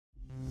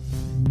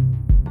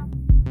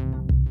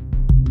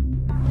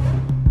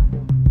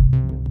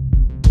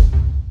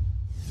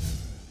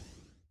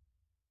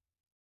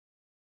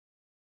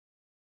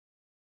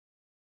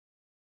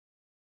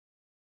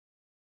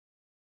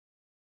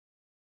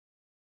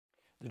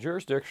The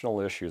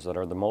jurisdictional issues that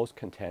are the most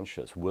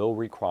contentious will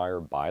require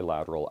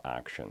bilateral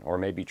action or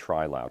maybe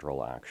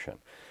trilateral action.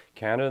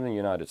 Canada and the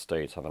United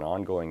States have an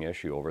ongoing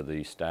issue over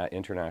the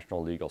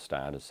international legal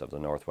status of the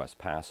Northwest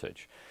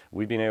Passage.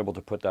 We've been able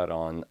to put that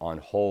on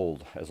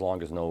hold as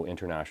long as no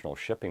international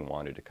shipping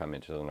wanted to come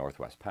into the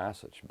Northwest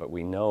Passage. But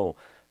we know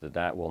that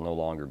that will no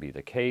longer be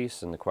the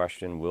case, and the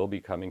question will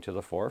be coming to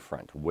the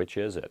forefront. Which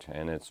is it?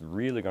 And it's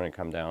really going to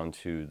come down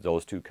to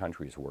those two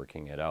countries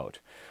working it out.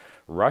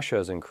 Russia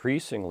is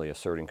increasingly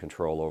asserting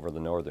control over the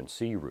Northern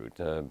Sea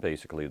route.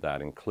 Basically,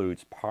 that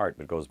includes part,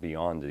 but goes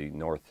beyond the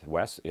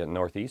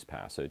Northeast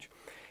Passage.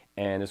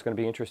 And it's going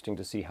to be interesting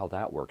to see how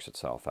that works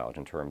itself out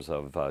in terms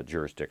of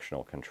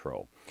jurisdictional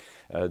control.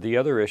 The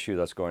other issue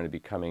that's going to be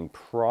coming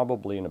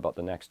probably in about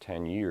the next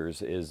 10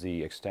 years is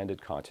the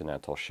extended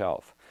continental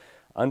shelf.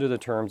 Under the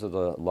terms of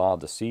the Law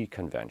of the Sea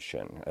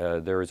Convention,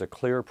 there is a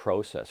clear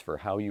process for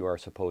how you are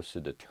supposed to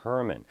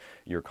determine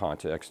your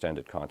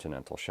extended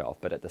continental shelf.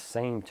 But at the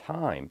same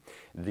time,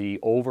 the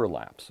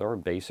overlaps, or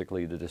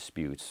basically the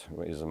disputes,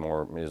 is a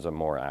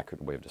more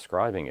accurate way of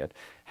describing it,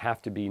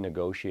 have to be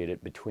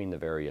negotiated between the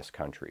various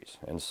countries.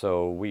 And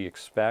so we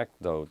expect,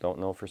 though don't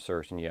know for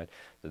certain yet,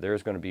 that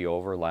there's going to be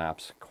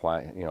overlaps,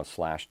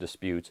 slash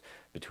disputes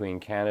between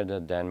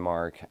Canada,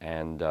 Denmark,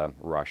 and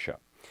Russia.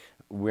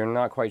 We're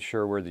not quite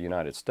sure where the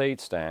United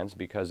States stands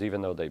because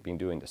even though they've been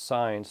doing the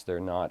science, they're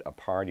not a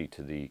party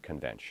to the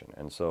convention.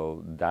 And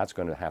so that's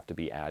going to have to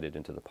be added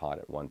into the pot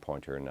at one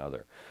point or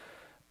another.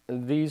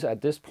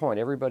 At this point,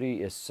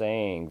 everybody is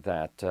saying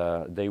that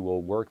they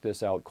will work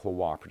this out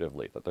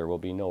cooperatively, that there will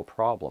be no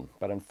problem.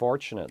 But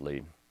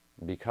unfortunately,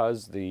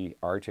 because the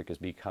Arctic is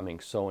becoming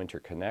so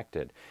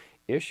interconnected,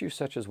 issues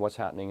such as what's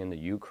happening in the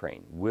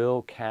Ukraine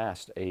will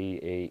cast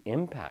a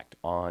impact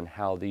on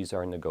how these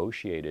are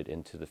negotiated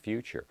into the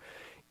future.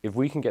 If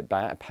we can get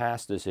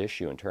past this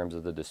issue in terms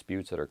of the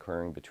disputes that are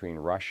occurring between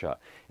Russia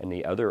and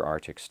the other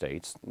Arctic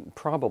states,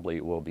 probably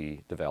it will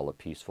be developed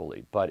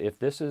peacefully. But if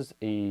this is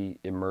an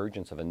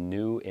emergence of a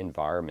new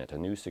environment, a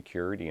new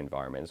security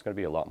environment, it's going to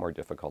be a lot more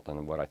difficult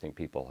than what I think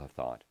people have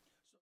thought.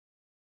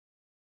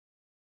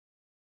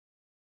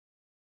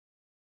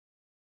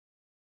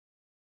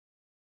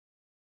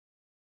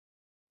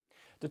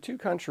 The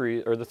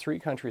three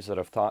countries that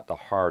have thought the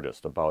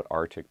hardest about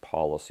Arctic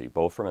policy,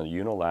 both from a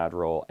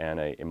unilateral and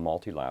a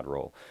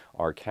multilateral,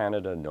 are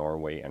Canada,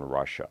 Norway, and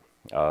Russia.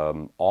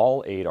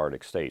 All 8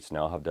 Arctic states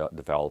now have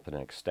developed an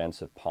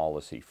extensive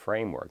policy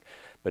framework,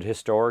 but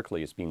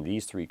historically it's been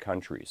these 3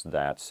 countries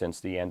that, since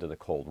the end of the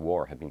Cold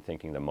War, have been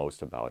thinking the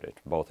most about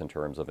it, both in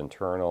terms of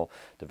internal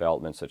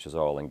developments such as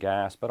oil and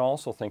gas, but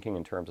also thinking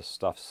in terms of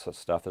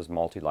stuff as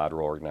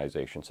multilateral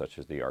organizations such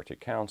as the Arctic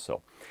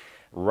Council.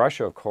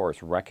 Russia, of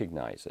course,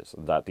 recognizes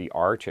that the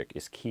Arctic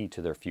is key to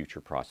their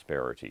future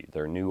prosperity.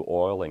 Their new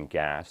oil and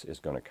gas is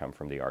going to come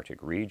from the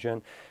Arctic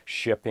region.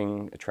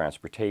 Shipping,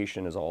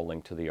 transportation is all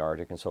linked to the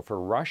Arctic. And so for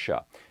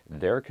Russia,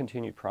 their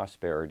continued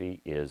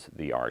prosperity is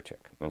the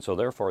Arctic. And so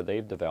therefore,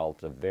 they've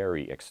developed a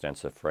very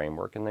extensive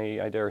framework. And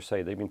I dare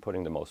say, they've been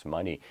putting the most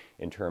money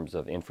in terms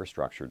of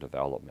infrastructure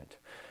development.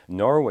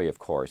 Norway, of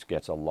course,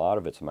 gets a lot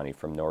of its money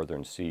from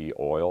Northern Sea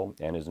oil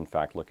and is in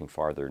fact looking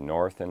farther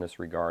north in this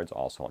regards,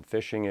 also on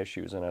fishing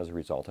issues, and as a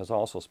result has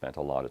also spent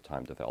a lot of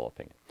time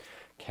developing it.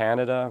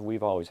 Canada,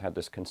 we've always had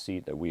this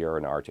conceit that we are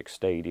an Arctic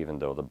state, even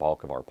though the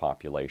bulk of our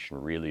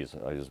population really is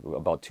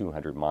about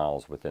 200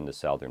 miles within the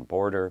southern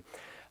border.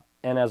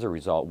 And as a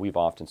result, we've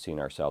often seen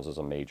ourselves as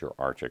a major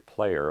Arctic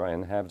player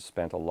and have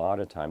spent a lot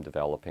of time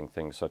developing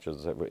things such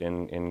as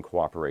in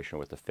cooperation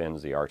with the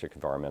Finns, the Arctic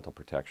Environmental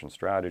Protection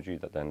Strategy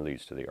that then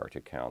leads to the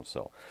Arctic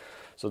Council.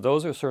 So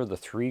those are sort of the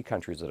 3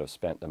 countries that have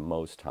spent the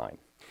most time.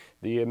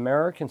 The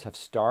Americans have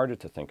started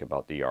to think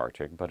about the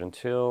Arctic, but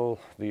until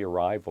the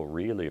arrival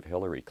really of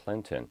Hillary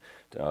Clinton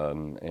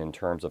in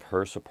terms of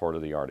her support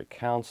of the Arctic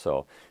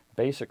Council,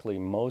 basically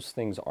most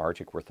things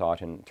Arctic were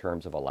thought in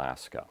terms of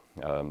Alaska,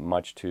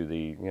 much to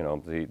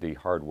the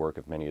hard work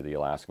of many of the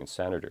Alaskan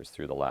senators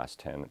through the last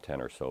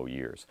 10 or so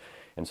years.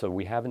 And so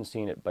we haven't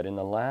seen it, but in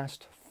the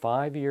last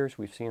 5 years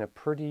we've seen a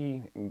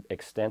pretty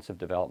extensive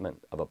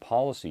development of a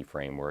policy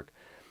framework,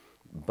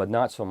 but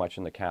not so much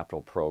in the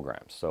capital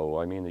programs. So,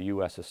 I mean, the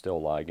U.S. is still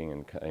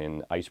lagging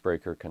in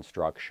icebreaker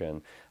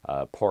construction,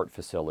 port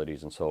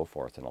facilities, and so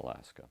forth in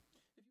Alaska.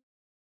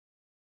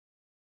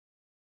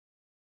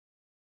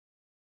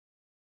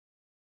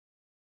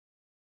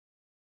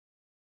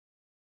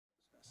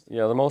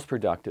 Yeah, the most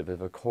productive,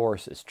 of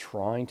course, is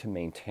trying to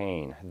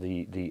maintain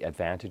the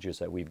advantages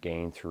that we've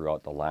gained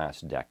throughout the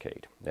last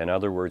decade. In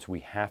other words, we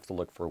have to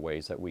look for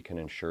ways that we can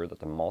ensure that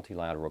the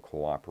multilateral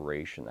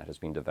cooperation that has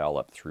been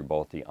developed through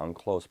both the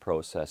UNCLOS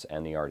process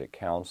and the Arctic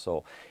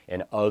Council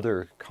and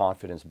other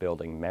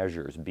confidence-building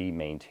measures be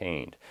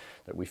maintained.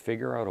 That we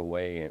figure out a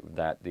way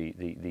that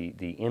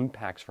the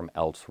impacts from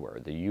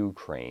elsewhere, the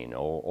Ukraine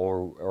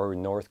or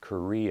North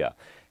Korea,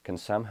 can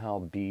somehow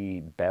be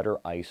better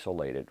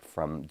isolated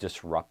from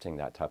disrupting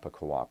that type of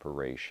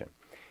cooperation.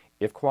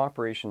 If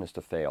cooperation is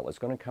to fail, it's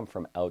going to come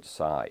from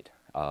outside.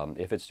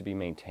 If it's to be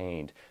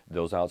maintained,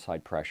 those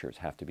outside pressures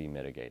have to be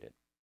mitigated.